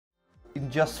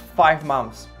just 5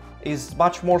 months is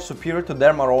much more superior to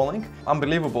Derma rolling.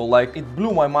 Unbelievable, like it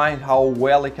blew my mind how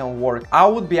well it can work. I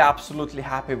would be absolutely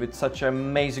happy with such an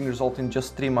amazing result in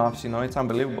just 3 months, you know, it's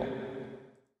unbelievable.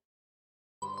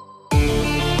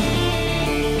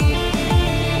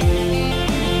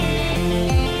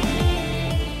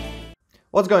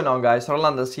 What's going on, guys?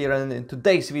 Rolandas here, and in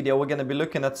today's video we're going to be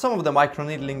looking at some of the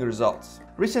microneedling results.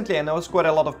 Recently I noticed quite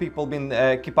a lot of people been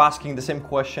keep asking the same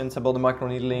questions about the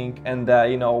microneedling and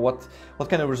you know what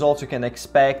kind of results you can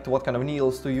expect, what kind of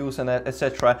needles to use, and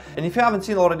etc. And if you haven't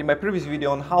seen already my previous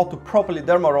video on how to properly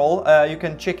derma roll, you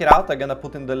can check it out. I'm gonna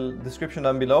put in the description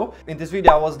down below. In this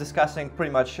video I was discussing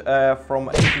pretty much from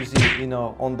A to Z, you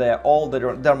know, on all the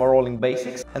derma rolling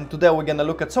basics. And today we're gonna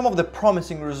look at some of the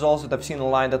promising results that I've seen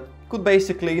online that could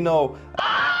basically, you know,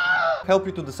 help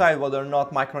you to decide whether or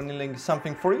not microneedling is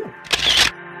something for you.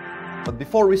 But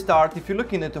before we start, if you're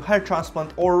looking into hair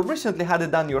transplant or recently had it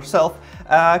done yourself,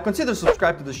 consider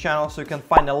subscribe to this channel so you can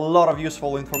find a lot of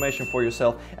useful information for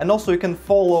yourself. And also you can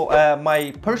follow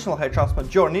my personal hair transplant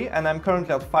journey, and I'm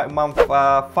currently at month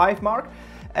 5 mark.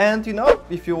 And you know,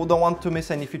 if you don't want to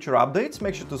miss any future updates,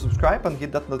 make sure to subscribe and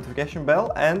hit that notification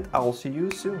bell, and I will see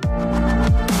you soon.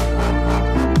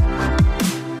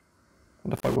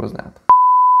 What the fuck was that?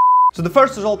 So the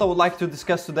first result I would like to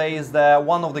discuss today is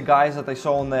one of the guys that I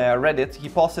saw on Reddit. He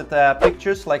posted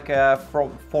pictures like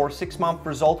for 6-month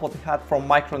result what he had from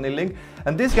microneedling,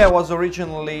 and this guy was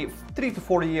originally 3 to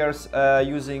 4 years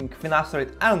using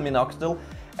finasteride and minoxidil.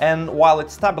 And while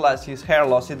it stabilized his hair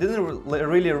loss, it didn't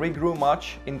really regrow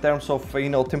much in terms of, you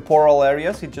know, temporal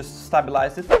areas. It just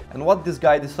stabilized it. And what this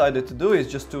guy decided to do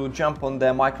is just to jump on the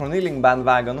microneedling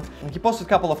bandwagon. And he posted a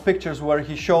couple of pictures where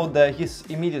he showed his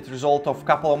immediate result of a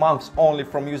couple of months only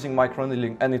from using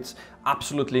microneedling, and it's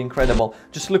absolutely incredible.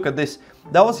 Just look at this.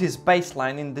 That was his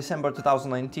baseline in December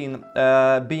 2019,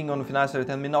 being on finasteride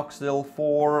and minoxidil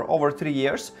for over 3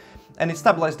 years, and it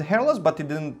stabilized the hair loss, but it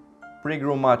didn't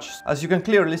regrew much. As you can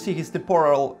clearly see, his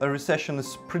temporal recession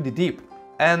is pretty deep.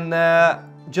 And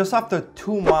just after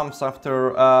 2 months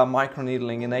after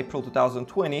microneedling in April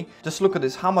 2020, just look at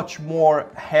this, how much more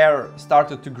hair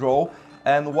started to grow.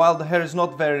 And while the hair is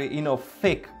not very, you know,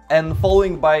 thick, and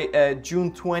following by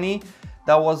June 20,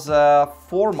 that was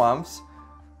 4 months,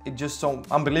 it just so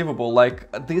unbelievable.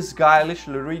 Like, this guy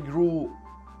literally regrew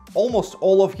almost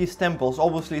all of his temples.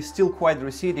 Obviously still quite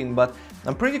receding, but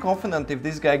I'm pretty confident if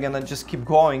this guy gonna just keep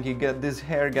going, he get this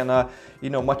hair gonna, you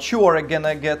know, mature,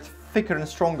 gonna get thicker and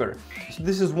stronger. So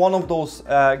this is one of those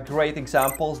great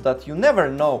examples that you never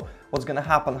know what's gonna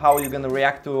happen, how you're gonna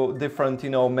react to different,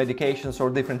 you know, medications or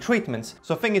different treatments.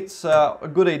 So I think it's a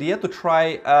good idea to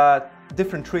try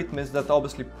different treatments that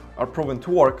obviously are proven to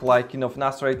work, like, you know,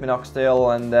 finasteride,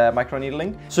 minoxidil, and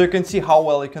microneedling, so you can see how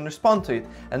well you can respond to it.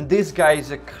 And this guy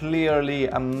is clearly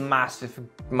a massive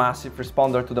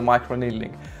responder to the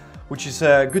microneedling, which is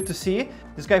good to see.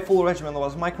 This guy full regimen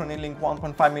was microneedling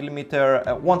 1.5 millimeter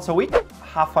once a week,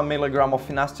 0.5 milligram of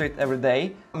finasteride every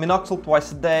day, minoxidil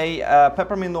twice a day,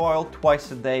 peppermint oil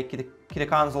twice a day,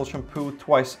 ketoconazole shampoo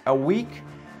twice a week,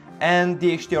 and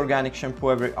DHT organic shampoo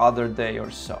every other day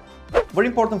or so. Very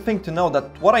important thing to know that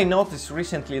what I noticed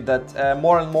recently, that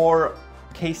more and more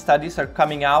case studies are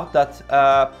coming out that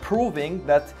proving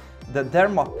that the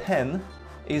Derma pen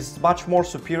is much more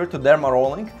superior to Derma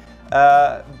rolling.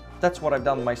 That's what I've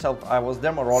done myself. I was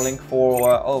Derma rolling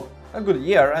for a good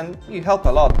year, and it helped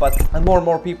a lot. And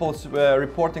more people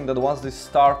reporting that once they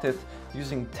started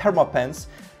using Derma pens,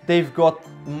 they've got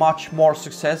much more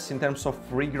success in terms of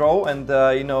regrow and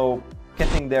you know,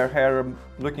 getting their hair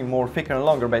looking more thicker and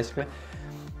longer, basically.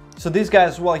 So this guy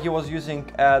as well, he was using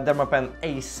Derma pen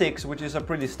A6, which is a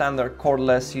pretty standard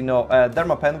cordless, you know,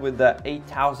 Derma pen with the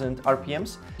 8000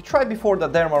 RPMs. He tried before the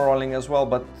Derma rolling as well,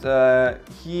 but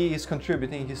he is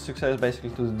contributing his success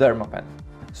basically to the Derma pen.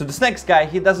 So this next guy,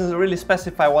 he doesn't really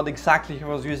specify what exactly he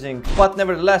was using, but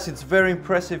nevertheless it's very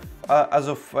impressive as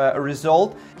of a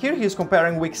result. Here he's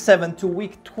comparing week 7 to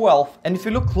week 12, and if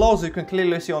you look closer you can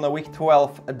clearly see on the week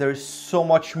 12 there's so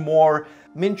much more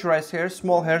miniaturized hairs,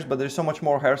 small hairs, but there's so much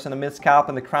more hairs in the mid scalp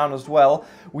and the crown as well,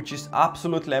 which is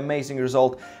absolutely amazing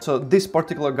result. So this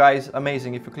particular guy is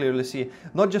amazing, if you clearly see,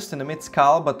 not just in the mid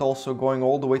scalp but also going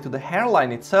all the way to the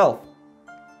hairline itself.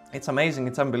 It's amazing,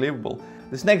 it's unbelievable.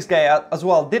 This next guy as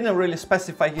well didn't really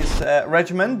specify his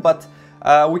regimen, but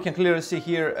we can clearly see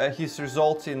here his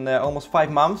results in almost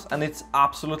 5 months, and it's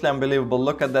absolutely unbelievable.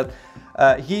 Look at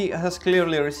that. He has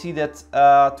clearly receded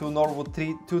to normal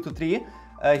 2 to 3.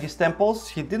 His temples,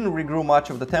 he didn't regrow much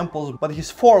of the temples, but his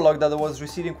forelock that was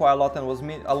receding quite a lot and was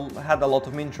had a lot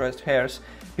of miniaturized hairs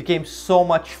became so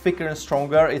much thicker and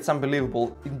stronger. It's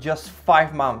unbelievable in just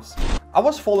 5 months. I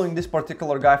was following this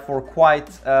particular guy for quite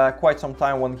some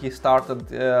time when he started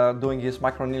doing his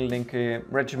microneedling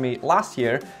regimen last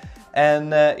year,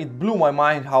 and it blew my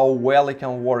mind how well it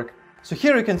can work. So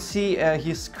here you can see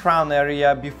his crown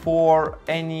area before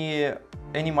any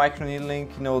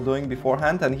microneedling, you know, doing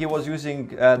beforehand, and he was using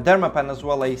Derma pen as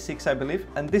well, A6 I believe,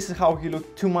 and this is how he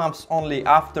looked 2 months only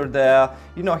after the,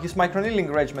 you know, his microneedling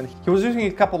regimen. He was using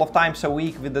it a couple of times a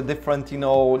week with a different, you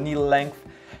know, needle length,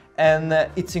 and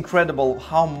it's incredible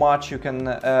how much you can,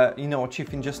 you know,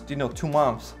 achieve in just, you know, 2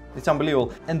 months. It's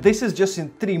unbelievable, and this is just in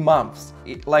 3 months.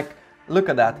 Look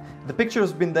at that. The picture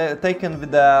has been taken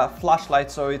with a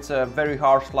flashlight, so it's a very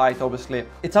harsh light, obviously.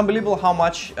 It's unbelievable how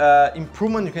much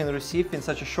improvement you can receive in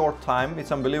such a short time.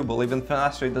 It's unbelievable. Even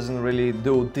finasteride doesn't really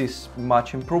do this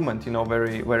much improvement, you know,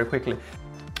 very, very quickly.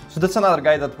 So that's another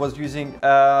guy that was using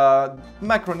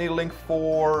microneedling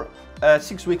for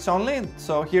 6 weeks only.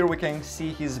 So here we can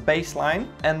see his baseline,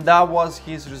 and that was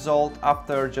his result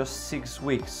after just 6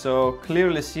 weeks. So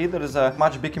clearly see there is a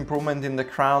much big improvement in the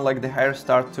crown, like the hair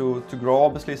start to grow.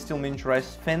 Obviously still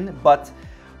miniaturized thin, but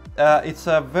it's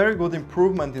a very good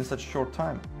improvement in such a short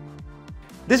time.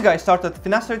 This guy started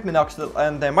finasteride, minoxidil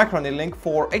and microneedling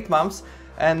for 8 months,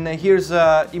 and here's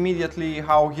immediately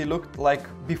how he looked like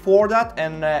before that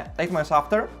and 8 months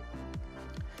after.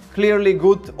 Clearly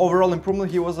good overall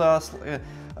improvement. He was a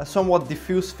somewhat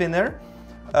diffuse thinner,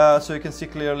 so you can see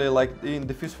clearly like in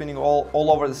diffuse thinning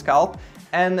all over the scalp.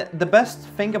 And the best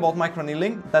thing about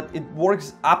microneedling, that it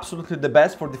works absolutely the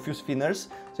best for diffuse thinners.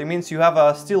 So it means you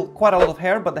have still quite a lot of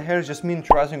hair, but the hair is just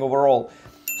miniaturizing overall.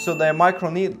 So the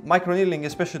microneedling,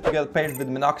 especially together paired with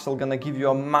minoxidil, gonna give you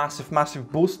a massive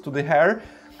boost to the hair,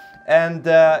 and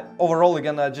overall you're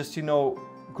gonna just, you know,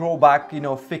 grow back, you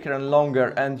know, thicker and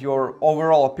longer, and your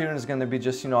overall appearance is gonna be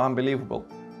just, you know, unbelievable.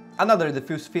 Another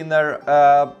diffuse thinner,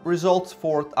 results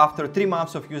for after 3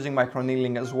 months of using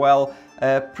microneedling as well.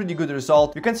 Pretty good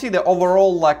result. You can see the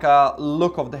overall like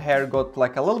look of the hair got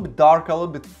like a little bit darker, a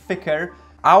little bit thicker.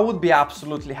 I would be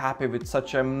absolutely happy with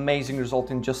such an amazing result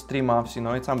in just 3 months, you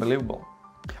know, it's unbelievable.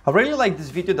 I really like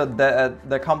this video that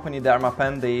the company Derma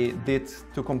Pen, they did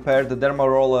to compare the Derma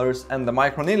rollers and the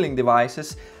microneedling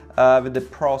devices with the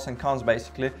pros and cons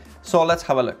basically. So let's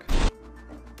have a look.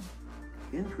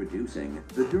 Introducing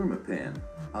the Derma Pen,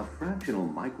 a fractional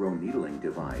microneedling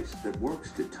device that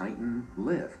works to tighten,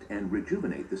 lift, and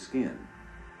rejuvenate the skin.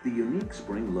 The unique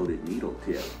spring-loaded needle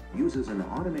tip uses an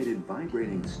automated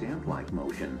vibrating stamp-like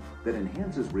motion that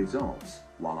enhances results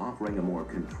while offering a more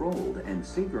controlled and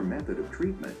safer method of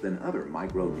treatment than other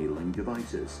microneedling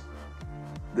devices.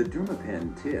 The Derma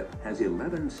Pen tip has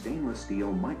 11 stainless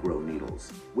steel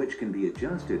microneedles, which can be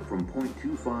adjusted from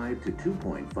 0.25 to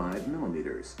 2.5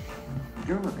 millimeters.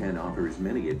 Derma Pen offers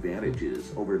many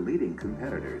advantages over leading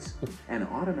competitors. An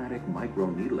automatic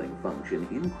microneedling function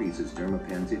increases Derma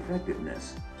Pen's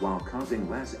effectiveness while causing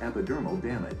less epidermal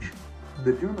damage.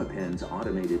 The Derma Pen's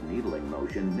automated needling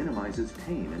motion minimizes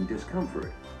pain and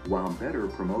discomfort, while better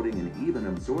promoting an even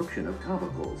absorption of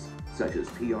topicals, such as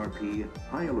PRP,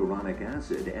 hyaluronic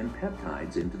acid, and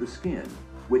peptides into the skin,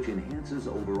 which enhances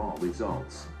overall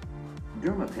results.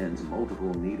 Derma Pen's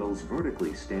multiple needles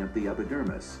vertically stamp the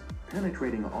epidermis,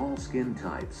 penetrating all skin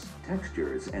types,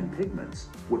 textures, and pigments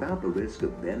without the risk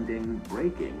of bending,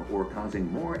 breaking, or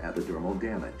causing more epidermal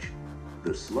damage.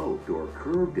 The sloped or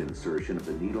curved insertion of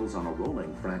the needles on a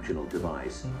rolling fractional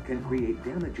device can create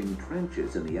damaging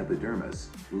trenches in the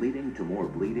epidermis, leading to more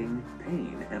bleeding,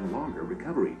 pain, and longer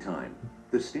recovery time.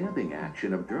 The stamping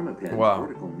action of Derma Pen's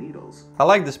vertical needles. I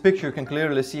like this picture. You can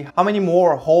clearly see how many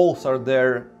more holes are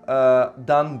there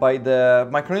done by the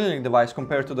microneedling device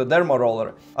compared to the Derma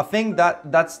roller. I think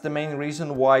that's the main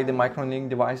reason why the microneedling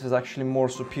device is actually more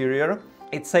superior.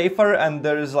 It's safer, and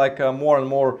there is like more and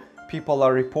more people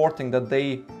are reporting that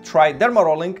they tried Derma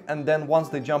rolling, and then once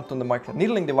they jumped on the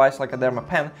microneedling device like a Derma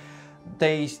Pen,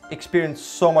 they experienced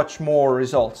so much more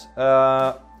results.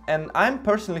 And I'm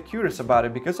personally curious about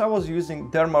it because I was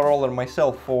using Derma roller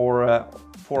myself for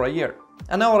a year.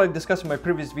 And I already discussed in my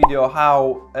previous video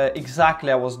how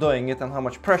exactly I was doing it and how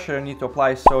much pressure I need to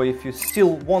apply. So if you're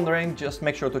still wondering, just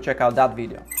make sure to check out that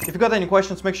video. If you got any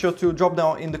questions, make sure to drop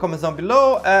down in the comments down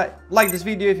below. Like this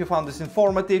video if you found this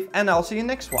informative, and I'll see you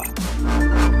next one.